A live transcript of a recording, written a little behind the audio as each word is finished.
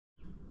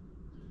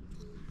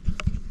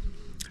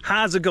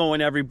How's it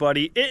going,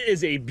 everybody? It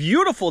is a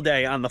beautiful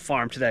day on the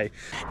farm today.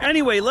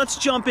 Anyway, let's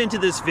jump into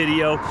this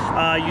video.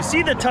 You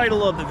see the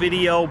title of the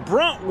video,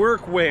 Brunt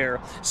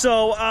Workwear.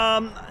 So,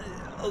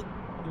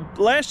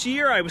 last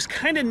year I was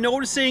kind of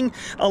noticing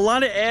a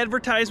lot of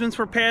advertisements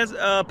were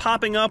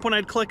popping up when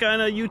I'd click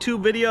on a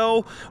YouTube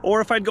video or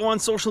if I'd go on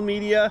social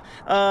media.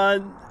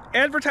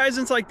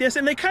 Advertisements like this,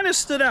 and they kind of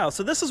stood out.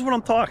 So this is what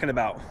I'm talking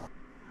about.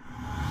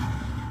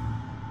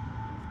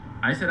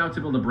 I set out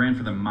to build a brand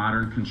for the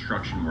modern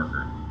construction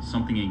worker,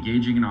 something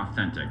engaging and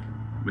authentic,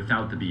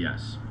 without the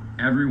BS.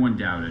 Everyone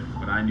doubted,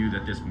 but I knew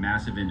that this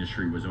massive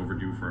industry was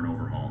overdue for an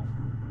overhaul.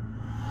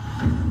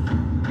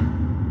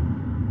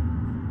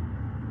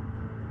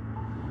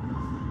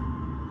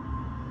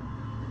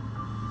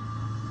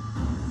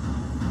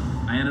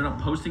 I ended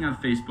up posting on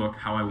Facebook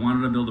how I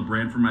wanted to build a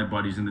brand for my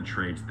buddies in the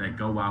trades that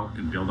go out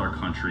and build our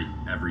country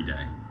every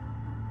day.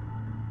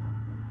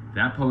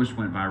 That post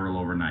went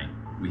viral overnight.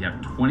 We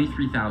have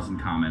 23,000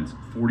 comments,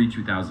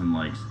 42,000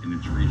 likes, and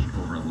it's reached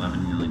over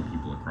 11 million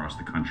people across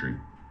the country.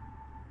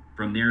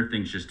 From there,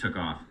 things just took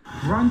off.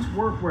 Brunt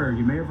Workwear,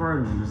 you may have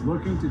heard of him, is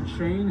looking to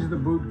change the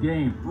boot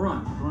game.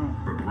 Brunt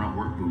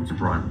Work Boots.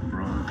 Brunt.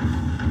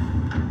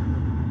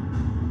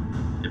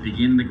 It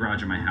began in the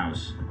garage of my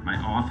house. My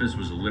office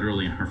was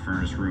literally in our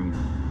furnace room.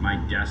 My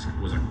desk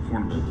was a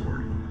cornhole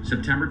board.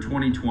 September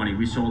 2020,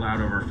 we sold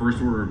out of our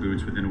first order of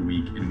boots within a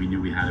week, and we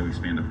knew we had to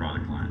expand the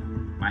product line.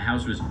 My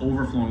house was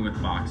overflowing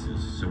with boxes,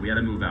 so we had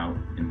to move out,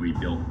 and we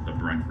built the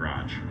Brunt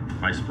Garage.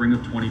 By spring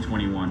of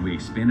 2021, we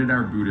expanded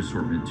our boot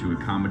assortment to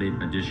accommodate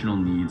additional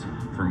needs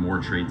for more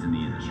trades in the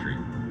industry.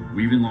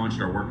 We even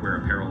launched our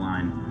workwear apparel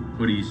line,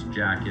 hoodies,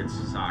 jackets,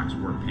 socks,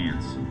 work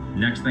pants.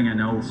 Next thing I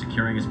know,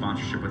 securing a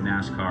sponsorship with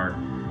NASCAR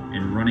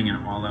and running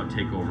an all-out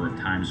takeover of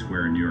Times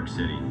Square in New York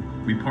City.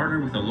 We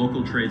partnered with a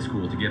local trade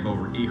school to give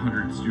over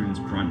 800 students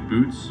Brunt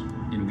boots,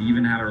 and we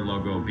even had our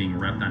logo being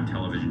repped on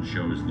television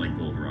shows like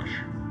Gold Rush.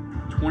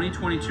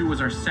 2022 was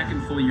our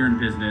second full year in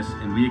business,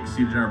 and we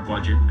exceeded our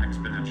budget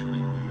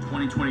exponentially.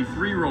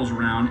 2023 rolls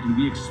around, and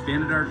we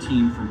expanded our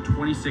team from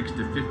 26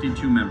 to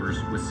 52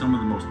 members with some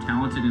of the most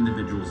talented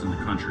individuals in the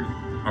country.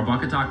 Our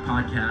Bucket Talk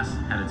podcast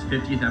had its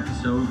 50th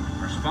episode.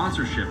 Our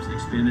sponsorships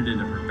expanded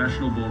into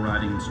professional bull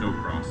riding and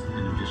snowcross,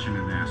 in addition to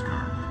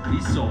NASCAR.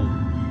 We sold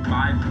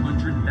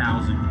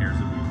 500,000 pairs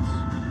of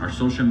boots. Our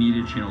social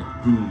media channels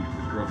boomed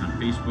with growth on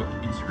Facebook,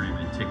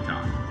 Instagram, and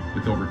TikTok.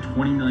 With over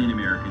 20 million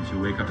Americans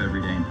who wake up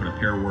every day and put a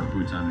pair of work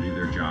boots on to do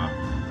their job,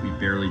 we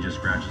barely just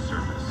scratched the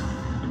surface.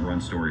 The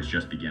Brunt story is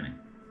just beginning.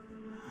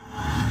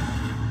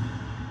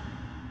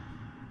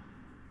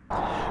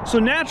 So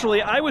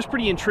naturally, I was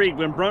pretty intrigued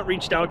when Brunt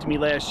reached out to me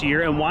last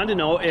year and wanted to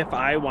know if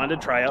I wanted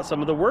to try out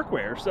some of the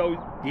workwear.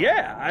 So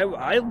yeah,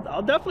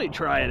 I'll definitely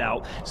try it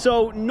out.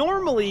 So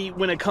normally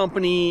when a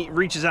company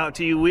reaches out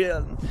to you,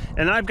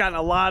 and I've gotten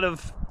a lot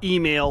of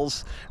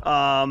emails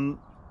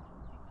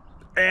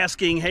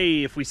asking,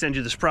 hey, if we send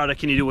you this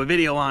product, can you do a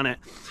video on it?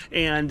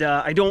 And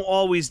I don't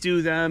always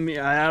do them.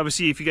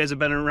 Obviously, if you guys have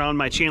been around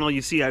my channel,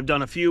 you see I've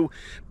done a few,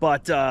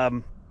 but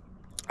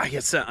I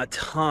get sent a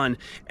ton.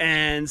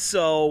 And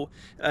so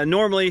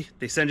normally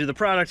they send you the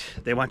product,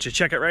 they want you to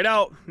check it right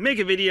out, make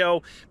a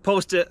video,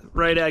 post it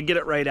right out, get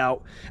it right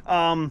out.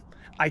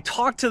 I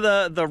talked to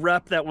the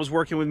rep that was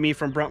working with me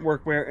from Brunt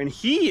Workwear, and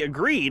he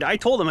agreed. I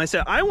told him, I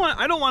said, I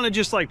don't want to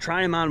just like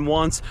try them on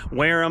once,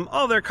 wear them,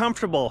 oh, they're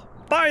comfortable,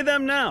 buy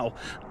them now.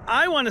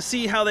 I want to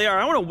see how they are.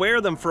 I want to wear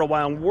them for a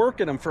while and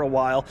work in them for a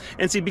while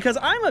and see, because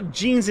I'm a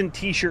jeans and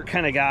t-shirt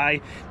kind of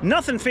guy.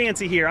 Nothing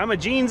fancy here. I'm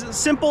a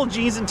simple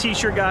jeans and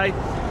t-shirt guy.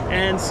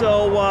 And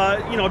so,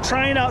 you know,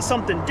 trying out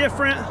something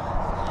different,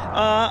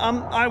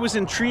 I was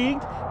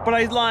intrigued. But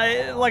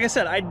like I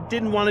said, I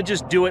didn't want to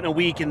just do it in a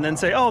week and then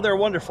say, oh, they're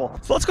wonderful.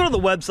 So let's go to the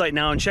website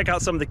now and check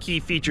out some of the key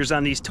features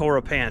on these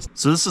Tora pants.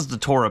 So this is the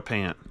Tora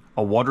pant,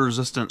 a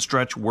water-resistant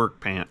stretch work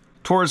pant.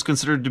 Tora is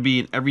considered to be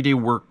an everyday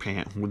work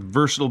pant with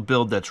versatile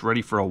build that's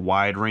ready for a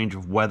wide range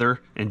of weather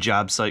and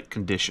job site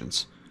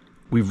conditions.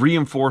 We've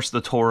reinforced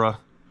the Tora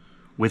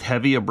with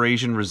heavy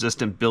abrasion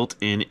resistant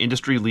built-in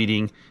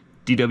industry-leading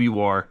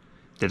DWR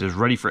that is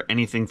ready for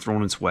anything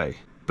thrown its way.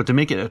 But to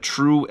make it a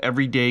true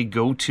everyday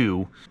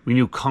go-to, we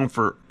knew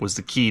comfort was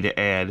the key to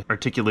add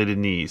articulated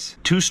knees.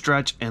 2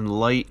 stretch and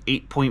light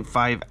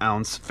 8.5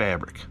 ounce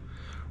fabric,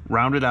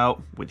 rounded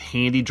out with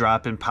handy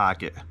drop-in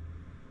pocket.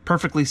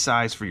 Perfectly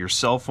sized for your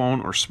cell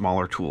phone or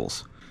smaller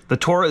tools. The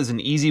Tora is an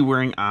easy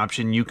wearing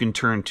option you can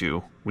turn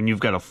to when you've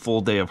got a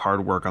full day of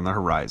hard work on the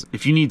horizon.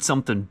 If you need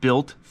something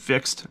built,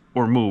 fixed,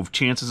 or moved,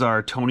 chances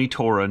are Tony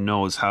Tora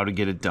knows how to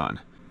get it done.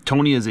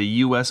 Tony is a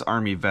U.S.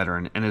 Army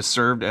veteran and has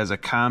served as a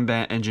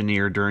combat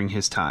engineer during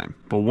his time.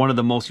 But one of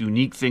the most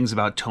unique things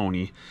about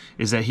Tony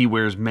is that he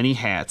wears many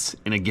hats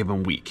in a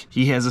given week.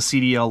 He has a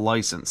CDL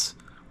license,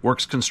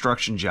 works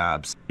construction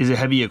jobs, is a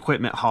heavy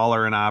equipment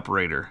hauler and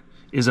operator,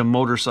 is a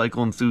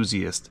motorcycle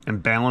enthusiast,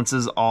 and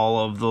balances all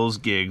of those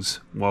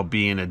gigs while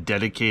being a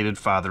dedicated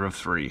father of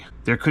 3.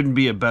 There couldn't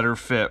be a better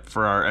fit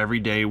for our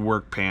everyday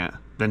work pant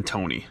than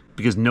Tony,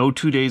 because no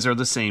 2 days are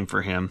the same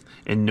for him,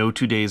 and no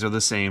 2 days are the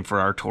same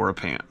for our Tora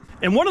pant.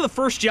 And one of the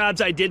first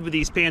jobs I did with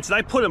these pants, and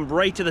I put them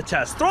right to the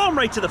test, throw them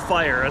right to the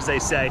fire, as they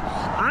say.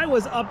 I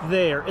was up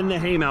there in the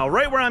haymow.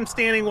 Right where I'm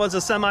standing was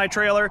a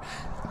semi-trailer,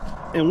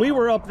 and we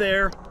were up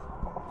there.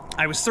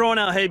 I was throwing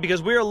out hay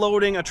because we were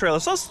loading a trailer.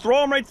 So let's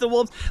throw them right to the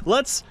wolves.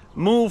 Let's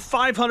move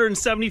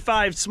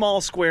 575 small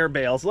square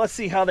bales. Let's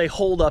see how they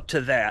hold up to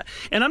that.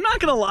 And I'm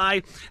not gonna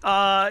lie,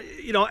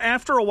 you know,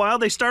 after a while,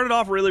 they started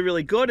off really,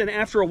 really good. And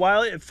after a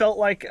while, it felt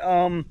like,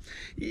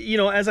 you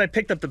know, as I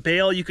picked up the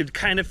bale, you could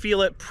kind of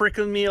feel it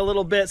prickling me a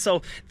little bit.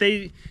 So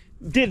they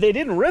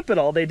didn't rip at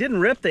all. They didn't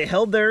rip. They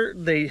held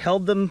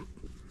them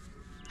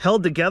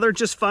together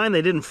just fine.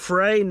 They didn't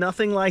fray,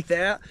 nothing like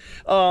that.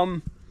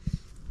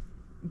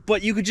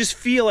 But you could just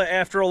feel it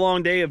after a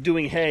long day of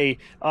doing hay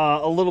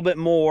a little bit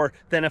more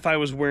than if I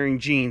was wearing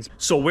jeans.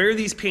 So where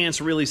these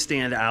pants really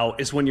stand out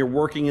is when you're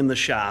working in the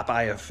shop,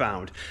 I have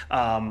found.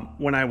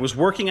 When I was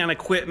working on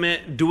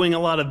equipment, doing a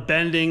lot of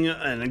bending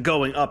and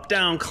going up,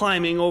 down,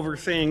 climbing over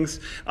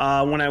things,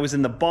 when I was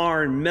in the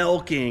barn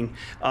milking,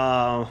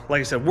 like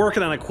I said,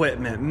 working on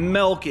equipment,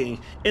 milking,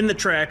 in the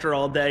tractor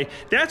all day,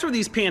 that's where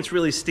these pants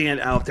really stand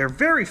out. They're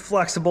very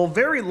flexible,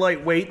 very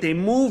lightweight, they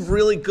move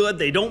really good,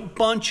 they don't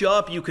bunch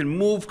up, you can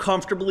move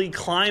comfortably,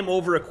 climb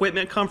over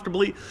equipment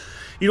comfortably.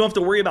 You don't have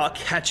to worry about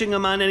catching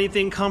them on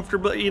anything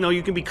comfortably. You know,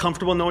 you can be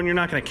comfortable knowing you're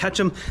not going to catch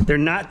them. They're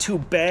not too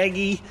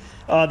baggy.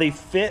 They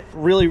fit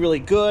really, really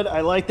good.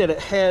 I like that it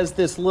has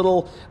this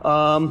little,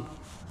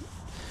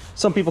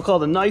 some people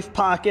call it a knife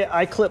pocket.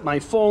 I clip my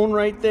phone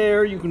right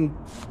there. You can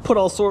put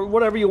all sort,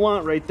 whatever you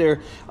want right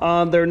there.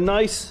 They're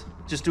nice.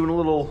 Just doing a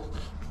little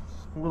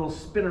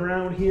spin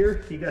around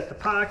here. You got the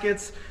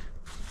pockets.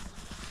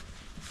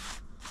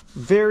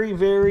 Very,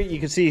 very,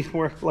 you can see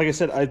where, like I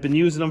said, I've been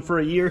using them for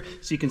a year,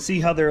 so you can see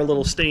how they're a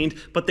little stained,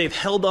 but they've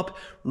held up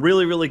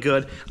really, really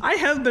good. I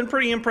have been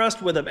pretty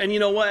impressed with them. And you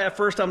know what? At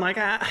first I'm like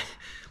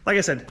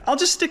I said, I'll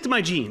just stick to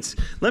my jeans.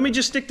 Let me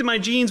just stick to my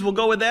jeans. We'll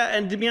go with that.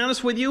 And to be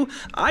honest with you,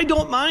 I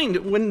don't mind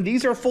when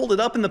these are folded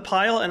up in the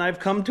pile and I've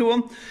come to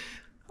them.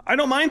 I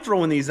don't mind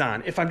throwing these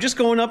on. If I'm just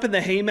going up in the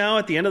haymow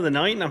at the end of the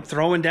night and I'm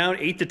throwing down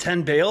 8 to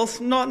 10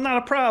 bales, not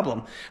a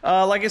problem.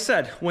 Like I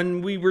said,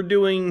 when we were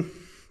doing,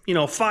 you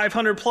know,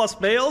 500 plus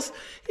bales,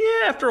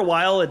 yeah, after a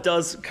while it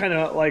does kind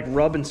of like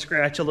rub and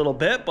scratch a little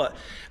bit, but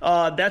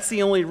that's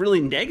the only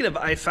really negative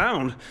I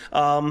found.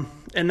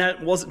 And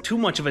that wasn't too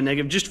much of a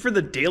negative, just for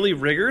the daily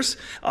rigors,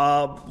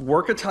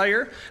 work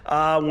attire.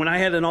 When I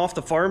had an off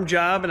the farm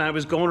job and I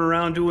was going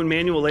around doing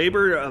manual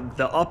labor,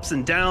 the ups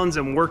and downs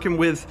and working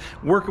with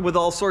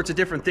all sorts of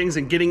different things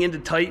and getting into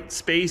tight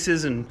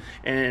spaces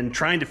and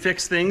trying to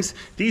fix things,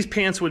 these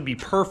pants would be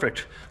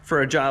perfect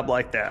for a job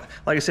like that.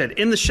 Like I said,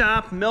 in the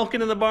shop,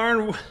 milking in the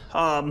barn,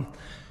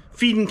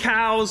 feeding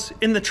cows,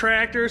 in the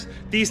tractors,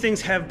 these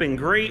things have been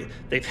great.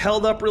 They've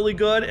held up really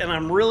good, and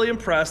I'm really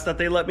impressed that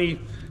they let me,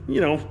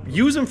 you know,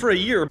 use them for a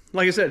year.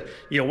 Like I said,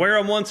 you wear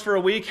them once for a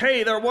week,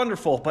 hey, they're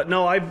wonderful. But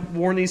no, I've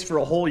worn these for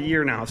a whole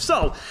year now.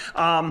 So,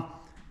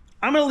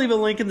 I'm going to leave a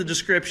link in the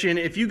description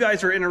if you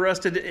guys are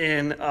interested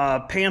in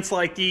pants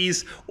like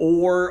these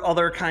or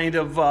other kind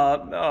of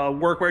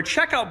workwear.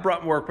 Check out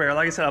Brunt Workwear.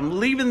 Like I said, I'm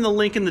leaving the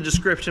link in the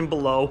description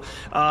below.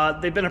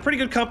 They've been a pretty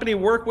good company to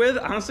work with.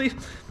 Honestly,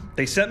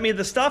 they sent me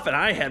the stuff and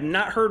I have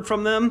not heard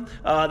from them.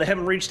 They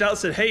haven't reached out and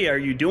said, hey, are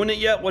you doing it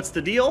yet? What's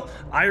the deal?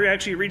 I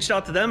actually reached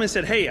out to them and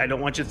said, hey, I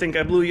don't want you to think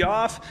I blew you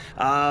off.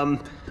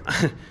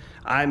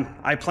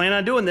 I plan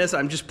on doing this.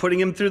 I'm just putting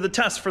him through the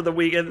test for the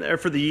weekend or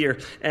for the year.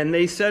 And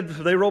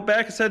they wrote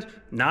back and said,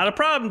 not a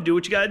problem. Do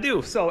what you got to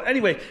do. So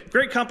anyway,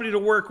 great company to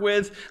work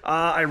with.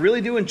 I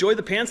really do enjoy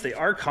the pants. They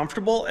are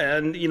comfortable.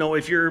 And you know,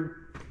 if you're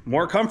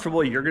more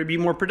comfortable, you're going to be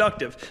more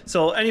productive.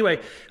 So anyway,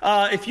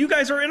 if you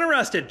guys are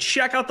interested,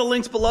 check out the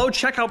links below,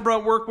 check out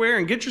Brunt Workwear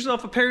and get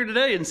yourself a pair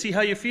today and see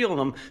how you feel in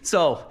them.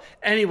 So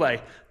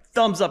anyway,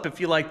 thumbs up if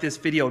you like this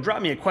video.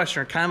 Drop me a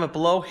question or comment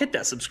below. Hit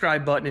that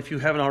subscribe button if you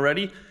haven't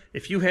already.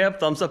 If you have,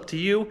 thumbs up to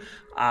you.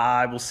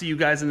 I will see you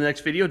guys in the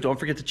next video. Don't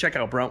forget to check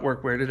out Brunt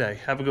Workwear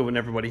today. Have a good one,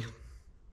 everybody.